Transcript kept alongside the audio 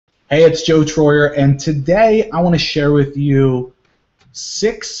Hey, it's Joe Troyer, and today I want to share with you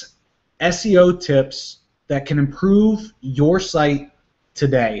 6 SEO tips that can improve your site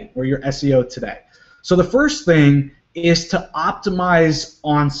today, or your SEO today. So the first thing is to optimize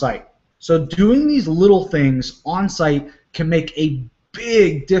on-site. So doing these little things on-site can make a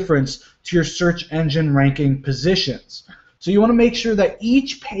big difference to your search engine ranking positions. So you want to make sure that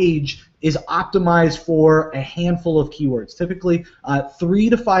each page is optimized for a handful of keywords, typically 3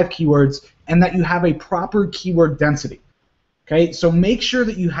 to 5 keywords, and that you have a proper keyword density. Okay, so make sure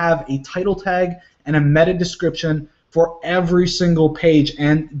that you have a title tag and a meta description for every single page,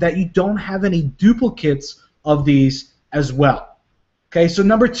 and that you don't have any duplicates of these as well. Okay, so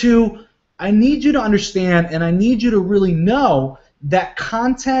number 2, I need you to understand, and I need you to really know that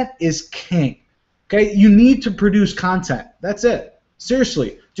content is king. Okay, you need to produce content. That's it.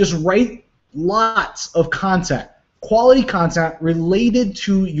 Seriously, just write lots of content, quality content related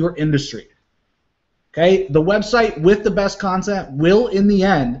to your industry. Okay, the website with the best content will, in the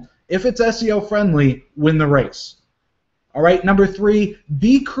end, if it's SEO friendly, win the race. All right, number 3,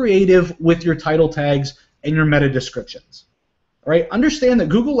 be creative with your title tags and your meta descriptions. All right, understand that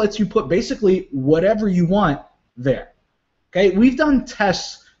Google lets you put basically whatever you want there. Okay, we've done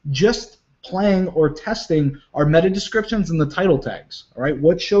tests just playing or testing our meta descriptions and the title tags. All right,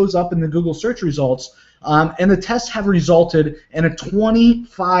 what shows up in the Google search results, and the tests have resulted in a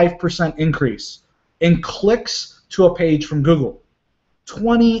 25% increase in clicks to a page from Google.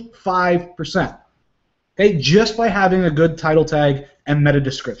 25%. Okay, just by having a good title tag and meta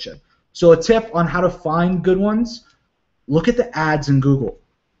description. So a tip on how to find good ones: look at the ads in Google.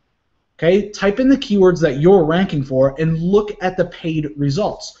 Okay, type in the keywords that you're ranking for and look at the paid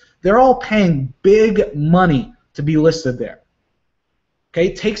results. They're all paying big money to be listed there.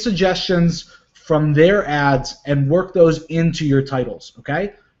 Okay, take suggestions from their ads and work those into your titles.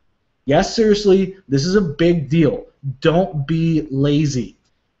 Okay, yes, seriously, this is a big deal. Don't be lazy.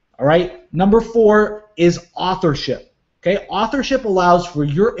 All right, number 4 is authorship. Okay, authorship allows for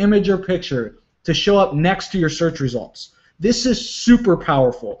your image or picture to show up next to your search results. This is super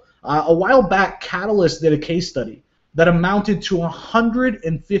powerful. A while back, Catalyst did a case study that amounted to a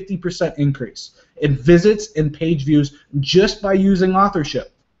 150% increase in visits and page views just by using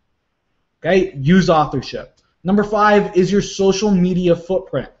authorship. Okay, use authorship. Number 5 is your social media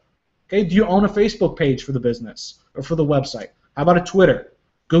footprint. Okay, do you own a Facebook page for the business or for the website? How about a Twitter?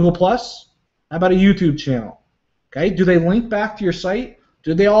 Google Plus? How about a YouTube channel? Okay, do they link back to your site?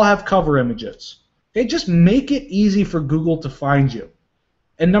 Do they all have cover images? Okay, just make it easy for Google to find you.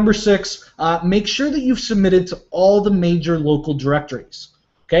 And number 6, make sure that you've submitted to all the major local directories,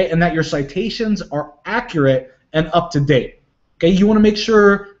 okay, and that your citations are accurate and up to date. Okay, you want to make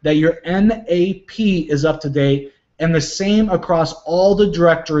sure that your NAP is up to date and the same across all the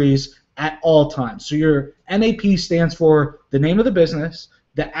directories at all times. So your NAP stands for the name of the business,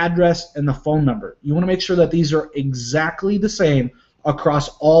 the address, and the phone number. You want to make sure that these are exactly the same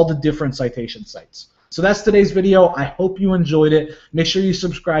across all the different citation sites. So that's today's video. I hope you enjoyed it. Make sure you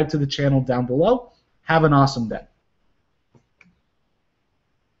subscribe to the channel down below. Have an awesome day.